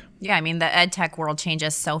to work. Yeah, I mean, the ed tech world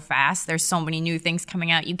changes so fast. There's so many new things coming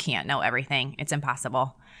out. You can't know everything. It's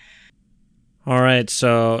impossible. All right.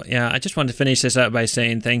 So, I just want to finish this out by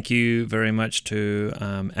saying thank you very much to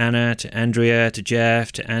Anna, to Andrea, to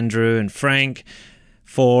Jeff, to Andrew, and Frank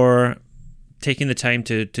for taking the time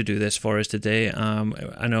to do this for us today.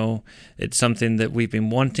 I know it's something that we've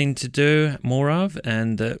been wanting to do more of,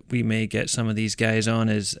 and that we may get some of these guys on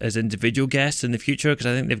as individual guests in the future, because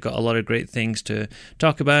I think they've got a lot of great things to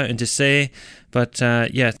talk about and to say. But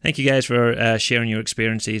thank you guys for sharing your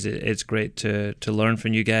experiences. It's great to learn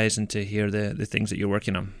from you guys and to hear the things that you're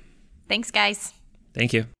working on. Thanks, guys.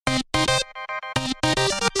 Thank you.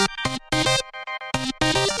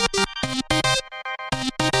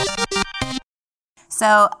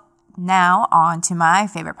 So now on to my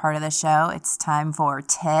favorite part of the show. It's time for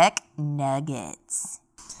Tech Nuggets.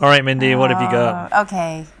 All right, Mindy, what have you got?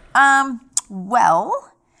 Okay.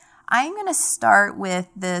 Well, I'm going to start with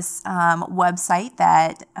this website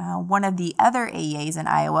that one of the other AEAs in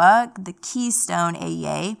Iowa, the Keystone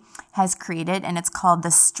AEA, has created, and it's called the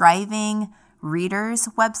Striving Readers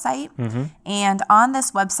website. And on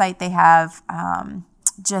this website, they have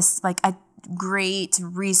just like a great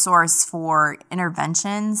resource for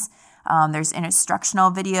interventions. There's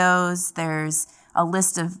instructional videos. There's a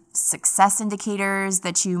list of success indicators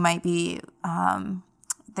that you might be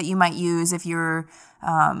that you might use if you're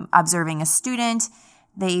observing a student.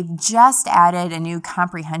 They've just added a new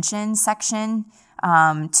comprehension section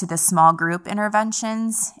to the small group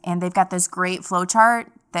interventions, and they've got this great flow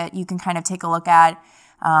chart that you can kind of take a look at.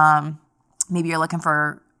 Maybe you're looking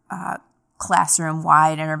for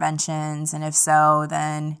classroom-wide interventions, and if so,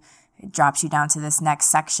 then it drops you down to this next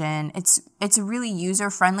section. It's a really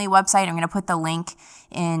user-friendly website. I'm going to put the link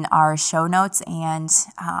in our show notes, and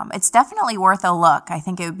it's definitely worth a look. I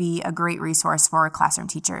think it would be a great resource for classroom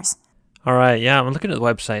teachers. All right, yeah, I'm looking at the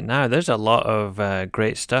website now. There's a lot of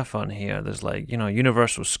great stuff on here. There's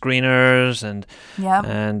universal screeners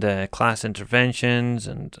and class interventions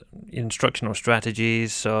and instructional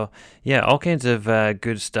strategies. So yeah, all kinds of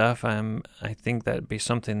good stuff. I think that'd be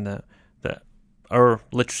something that our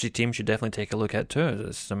literacy team should definitely take a look at too.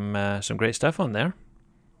 There's some great stuff on there.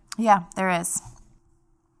 Yeah, there is.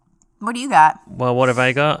 What do you got? Well, what have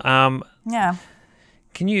I got? Yeah.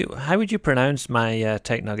 How would you pronounce my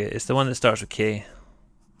tech nugget? It's the one that starts with K.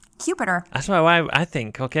 Cupiter. That's why I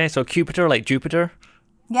think. Okay, so Cupiter, like Jupiter.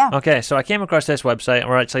 Yeah. Okay, so I came across this website,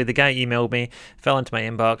 or actually the guy emailed me, fell into my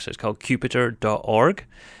inbox. It's called Cupiter.org,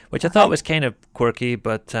 which I thought was kind of quirky,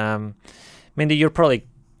 but Mindy, you're probably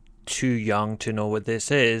too young to know what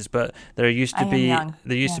this is, but there used to be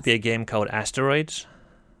a game called Asteroids.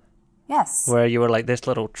 Yes. Where you were like this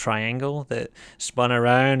little triangle that spun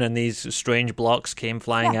around and these strange blocks came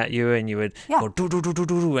flying at you and you would go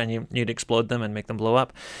do-do-do-do-do and you'd explode them and make them blow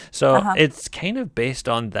up. So it's kind of based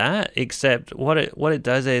on that, except what it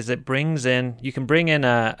does is you can bring in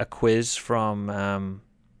a quiz from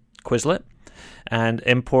Quizlet and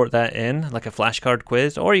import that in like a flashcard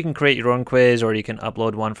quiz, or you can create your own quiz, or you can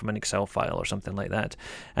upload one from an Excel file or something like that.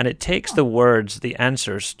 And it takes the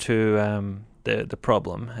answers to the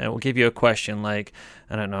problem, and it will give you a question like,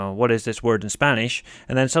 I don't know, what is this word in Spanish?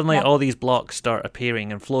 And then suddenly all these blocks start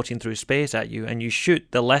appearing and floating through space at you, and you shoot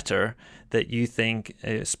the letter that you think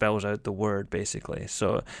spells out the word, basically.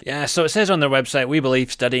 So yeah, so it says on their website, we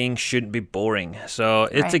believe studying shouldn't be boring. So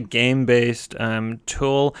it's a game-based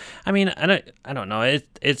tool. I mean, I don't know.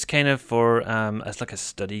 It's kind of for as like a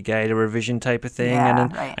study guide or revision type of thing. Yeah,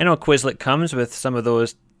 and then I know Quizlet comes with some of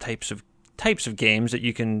those types of games that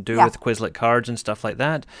you can do with Quizlet cards and stuff like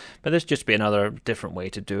that, but this just be another different way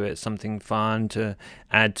to do it, something fun to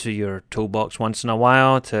add to your toolbox once in a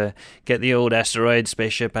while, to get the old asteroid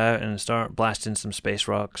spaceship out and start blasting some space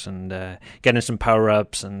rocks and getting some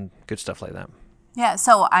power-ups and good stuff like that. Yeah,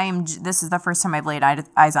 so this is the first time I've laid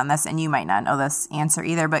eyes on this, and you might not know this answer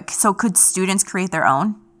either, but so could students create their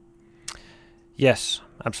own? Yes,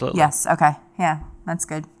 absolutely. Yes, okay. Yeah, that's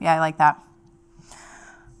good. Yeah, I like that.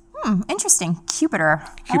 Interesting. Cupiter.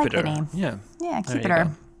 I like the name. Yeah. Yeah,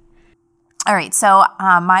 Cupiter. All right. So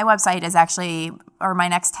my website is actually, or my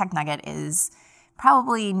next tech nugget is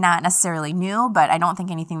probably not necessarily new, but I don't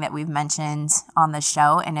think anything that we've mentioned on the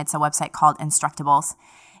show. And it's a website called Instructables.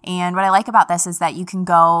 And what I like about this is that you can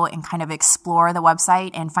go and kind of explore the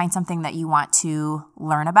website and find something that you want to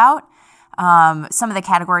learn about. Some of the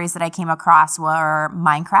categories that I came across were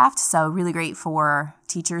Minecraft, so really great for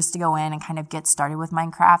teachers to go in and kind of get started with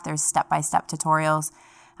Minecraft. There's step-by-step tutorials.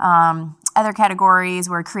 Other categories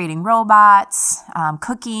were creating robots,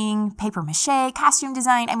 cooking, paper mache, costume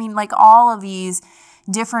design. I mean, like all of these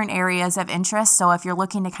different areas of interest. So if you're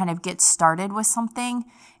looking to kind of get started with something,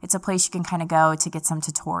 it's a place you can kind of go to get some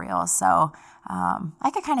tutorials. So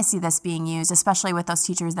I could kind of see this being used, especially with those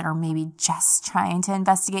teachers that are maybe just trying to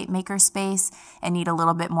investigate makerspace and need a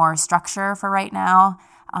little bit more structure for right now.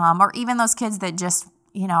 Or even those kids that just,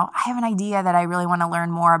 I have an idea that I really want to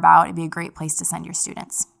learn more about. It'd be a great place to send your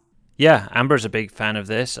students. Yeah, Amber's a big fan of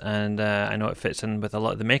this, and I know it fits in with a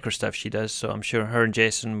lot of the maker stuff she does, so I'm sure her and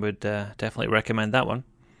Jason would definitely recommend that one.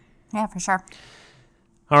 Yeah, for sure.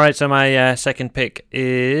 All right, so my second pick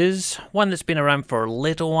is one that's been around for a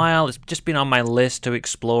little while. It's just been on my list to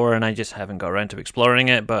explore, and I just haven't got around to exploring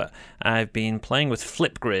it, but I've been playing with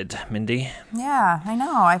Flipgrid, Mindy. Yeah, I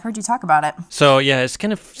know. I've heard you talk about it. So, yeah, it's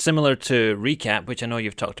kind of similar to Recap, which I know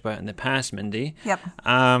you've talked about in the past, Mindy. Yep.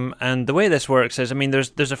 And the way this works is, I mean,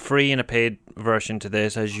 there's a free and a paid version to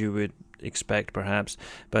this, as you would expect, perhaps.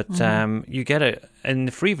 But you get in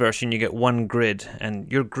the free version, you get one grid,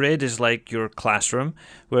 and your grid is like your classroom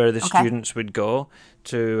where the students would go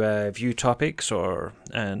to view topics,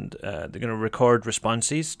 and they're going to record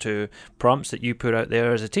responses to prompts that you put out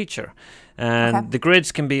there as a teacher. And the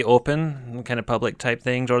grids can be open, kind of public type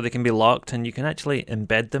things, or they can be locked, and you can actually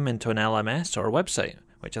embed them into an LMS or a website,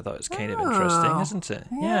 which I thought was kind of interesting, isn't it?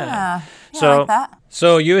 Yeah. So, I like that.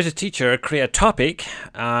 So you as a teacher create a topic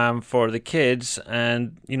for the kids,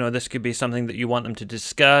 and this could be something that you want them to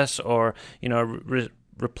discuss or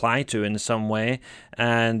reply to in some way,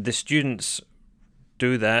 and the students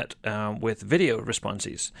do that with video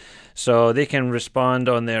responses. So they can respond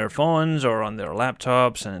on their phones or on their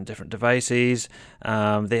laptops and different devices.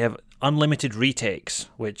 They have unlimited retakes,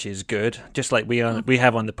 which is good. Just like we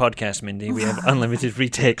have on the podcast, Mindy. We have unlimited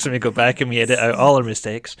retakes, and we go back and we edit out all our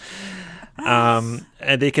mistakes. And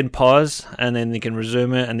they can pause, and then they can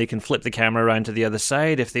resume it, and they can flip the camera around to the other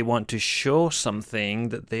side if they want to show something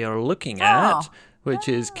that they are looking at, which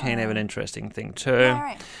is kind of an interesting thing too. All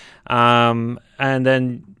right. And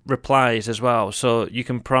then replies as well. So you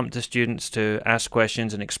can prompt the students to ask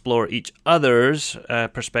questions and explore each other's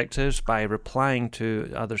perspectives by replying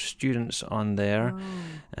to other students on there.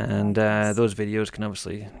 And those videos can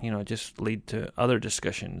obviously, just lead to other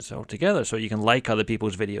discussions altogether. So you can like other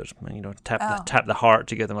people's videos, tap the heart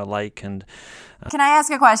to give them a like. And Can I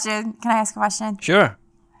ask a question? Sure.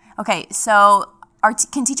 Okay, so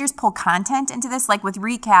can teachers pull content into this? Like with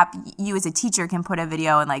Recap, you as a teacher can put a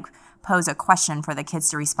video and pose a question for the kids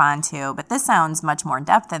to respond to. But this sounds much more in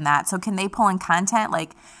depth than that. So can they pull in content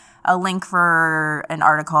like a link for an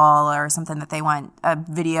article or something that they want, a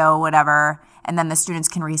video, whatever, and then the students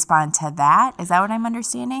can respond to that? Is that what I'm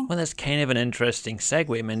understanding? Well, that's kind of an interesting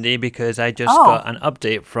segue, Mindy, because I just got an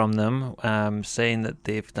update from them saying that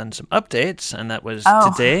they've done some updates, and that was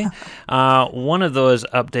today. One of those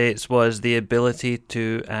updates was the ability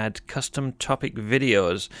to add custom topic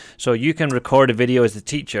videos. So you can record a video as the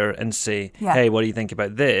teacher and say, hey, what do you think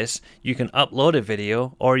about this? You can upload a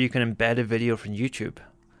video, or you can embed a video from YouTube.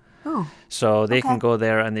 Ooh, so they can go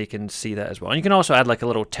there and they can see that as well. And you can also add a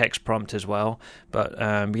little text prompt as well. But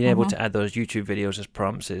being able to add those YouTube videos as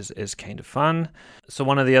prompts is kind of fun. So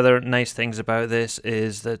one of the other nice things about this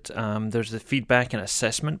is that there's the feedback and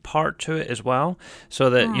assessment part to it as well.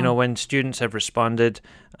 So that, when students have responded,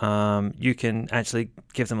 you can actually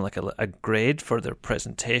give them a grade for their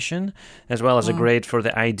presentation, as well as a grade for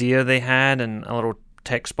the idea they had, and a little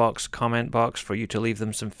text box, comment box for you to leave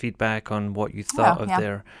them some feedback on what you thought of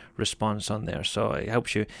their response on there. So it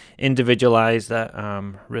helps you individualize that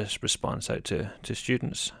response out to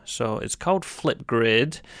students. So it's called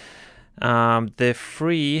Flipgrid. The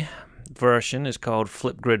free version is called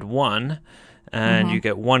Flipgrid 1. And you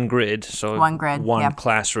get one grid, so one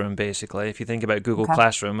classroom, basically. If you think about Google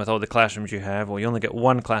Classroom, with all the classrooms you have, well, you only get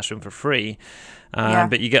one classroom for free.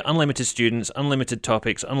 But you get unlimited students, unlimited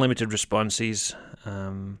topics, unlimited responses,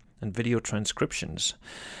 and video transcriptions.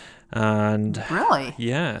 And really?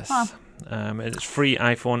 Yes. Huh. It's free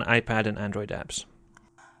iPhone, iPad, and Android apps.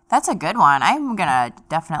 That's a good one. I'm going to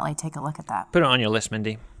definitely take a look at that. Put it on your list,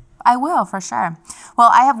 Mindy. I will, for sure. Well,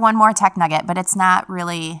 I have one more tech nugget, but it's not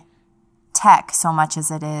really tech so much as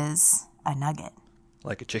it is a nugget.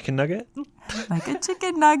 Like a chicken nugget? Like a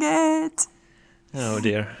chicken nugget. Oh,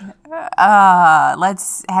 dear.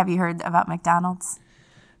 Have you heard about McDonald's?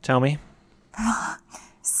 Tell me.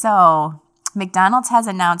 So, McDonald's has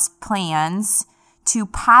announced plans to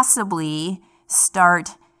possibly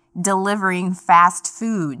start delivering fast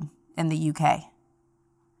food in the UK.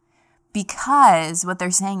 Because what they're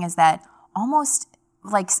saying is that almost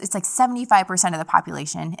it's 75% of the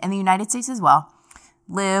population in the United States as well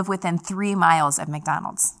live within 3 miles of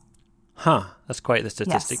McDonald's. Huh, that's quite the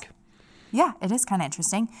statistic. Yes. Yeah, it is kind of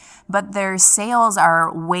interesting. But their sales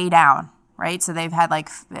are way down, right? So they've had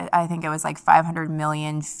I think it was 500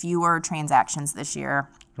 million fewer transactions this year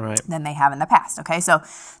than they have in the past. Okay, so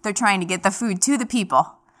they're trying to get the food to the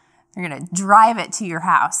people. They're going to drive it to your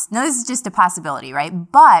house. Now, this is just a possibility, right?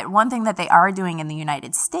 But one thing that they are doing in the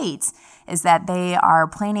United States is that they are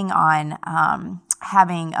planning on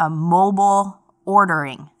having a mobile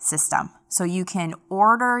ordering system. So you can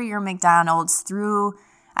order your McDonald's through,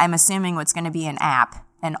 I'm assuming what's going to be an app,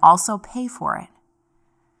 and also pay for it.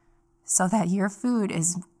 So that your food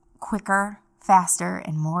is quicker, faster,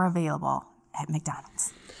 and more available at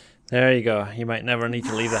McDonald's. There you go. You might never need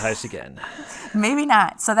to leave the house again. Maybe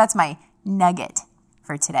not. So that's my nugget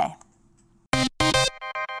for today.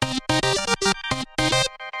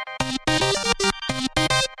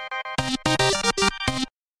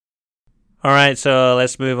 All right, so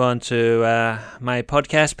let's move on to my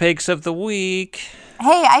podcast picks of the week.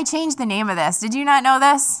 Hey, I changed the name of this. Did you not know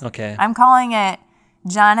this? Okay. I'm calling it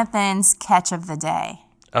Jonathan's Catch of the Day.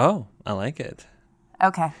 Oh, I like it.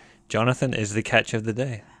 Okay. Jonathan is the catch of the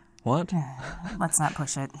day. What? Let's not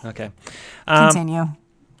push it. Okay. Continue.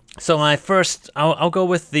 So I'll go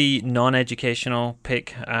with the non-educational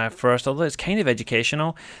pick first, although it's kind of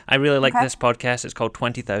educational. I really like this podcast. It's called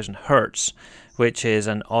 20,000 Hertz, which is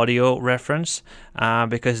an audio reference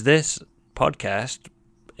because this podcast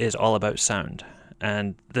is all about sound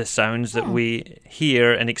and the sounds that we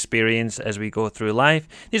hear and experience as we go through life.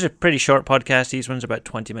 These are pretty short podcasts. These ones are about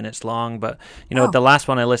 20 minutes long, but the last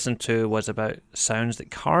one I listened to was about sounds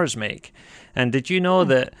that cars make. And did you know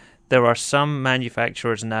that there are some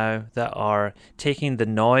manufacturers now that are taking the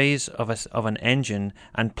noise of an engine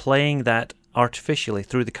and playing that artificially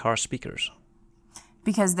through the car speakers?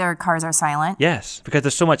 Because their cars are silent? Yes, because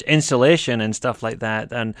there's so much insulation and stuff like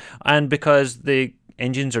that, and because the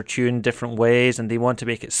engines are tuned different ways and they want to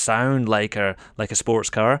make it sound like a sports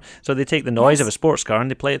car, so they take the noise of a sports car and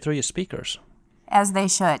they play it through your speakers. As they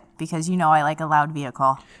should, because I like a loud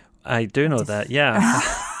vehicle. I do know that, yeah.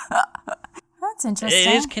 That's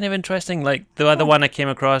interesting. It is kind of interesting. Like the other one I came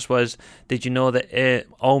across was, did you know that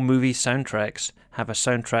all movie soundtracks have a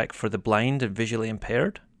soundtrack for the blind and visually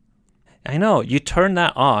impaired? I know. You turn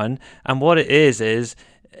that on, and what it is as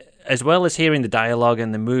well as hearing the dialogue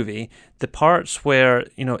in the movie, the parts where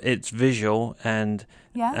it's visual and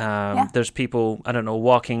there's people, I don't know,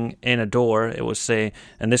 walking in a door, it will say,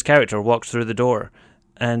 and this character walks through the door.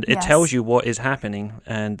 And it tells you what is happening,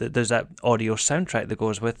 and there's that audio soundtrack that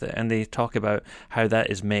goes with it, and they talk about how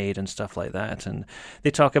that is made and stuff like that. And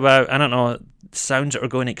they talk about, I don't know, sounds that are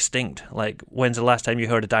going extinct, like when's the last time you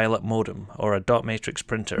heard a dial-up modem, or a dot matrix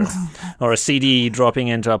printer, or a CD dropping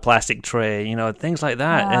into a plastic tray, things like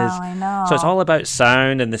that. I know. So it's all about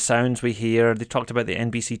sound and the sounds we hear. They talked about the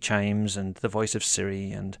NBC chimes and the voice of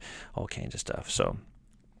Siri and all kinds of stuff. So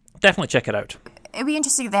definitely check it out. It'd be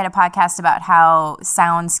interesting if they had a podcast about how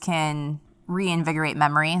sounds can reinvigorate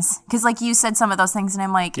memories. Because, like, you said some of those things, and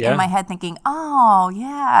I'm like in my head thinking, oh,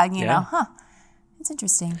 yeah, it's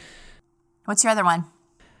interesting. What's your other one?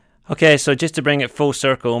 Okay, so just to bring it full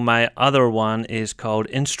circle, my other one is called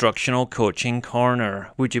Instructional Coaching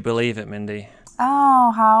Corner. Would you believe it, Mindy?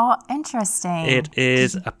 Oh, how interesting. It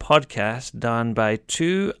is a podcast done by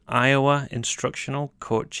 2 Iowa instructional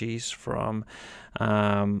coaches from...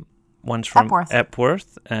 one's from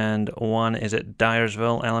Epworth, and one is at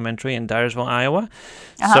Dyersville Elementary in Dyersville, Iowa.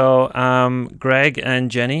 So Greg and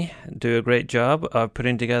Jenny do a great job of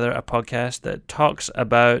putting together a podcast that talks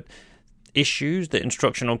about issues that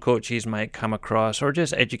instructional coaches might come across, or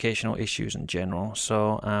just educational issues in general.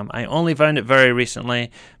 So I only found it very recently,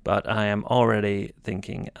 but I am already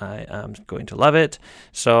thinking I am going to love it.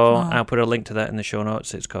 So I'll put a link to that in the show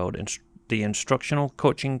notes. It's called the Instructional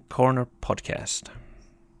Coaching Corner Podcast.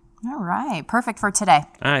 All right. Perfect for today.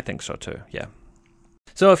 I think so too, yeah.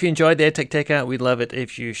 So if you enjoyed the EdTech Takeout, we'd love it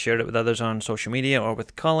if you shared it with others on social media or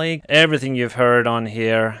with colleagues. Everything you've heard on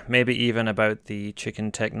here, maybe even about the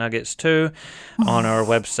chicken tech nuggets too, on our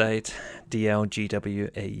website,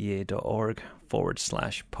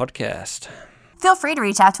 dlgwaea.org/podcast. Feel free to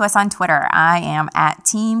reach out to us on Twitter. I am at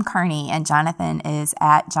Team Kearney, and Jonathan is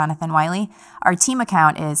at Jonathan Wiley. Our team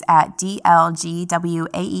account is at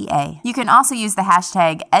DLGWAEA. You can also use the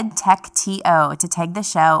hashtag EdTechTO to tag the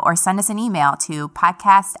show or send us an email to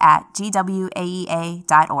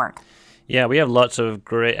podcast@gwaea.org. Yeah, we have lots of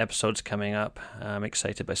great episodes coming up. I'm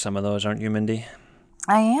excited by some of those, aren't you, Mindy?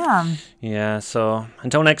 I am. Yeah, so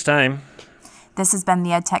until next time. This has been the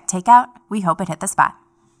EdTech Takeout. We hope it hit the spot.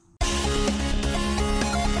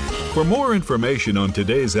 For more information on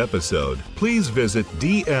today's episode, please visit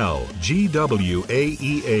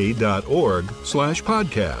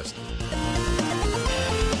dlgwaea.org/podcast.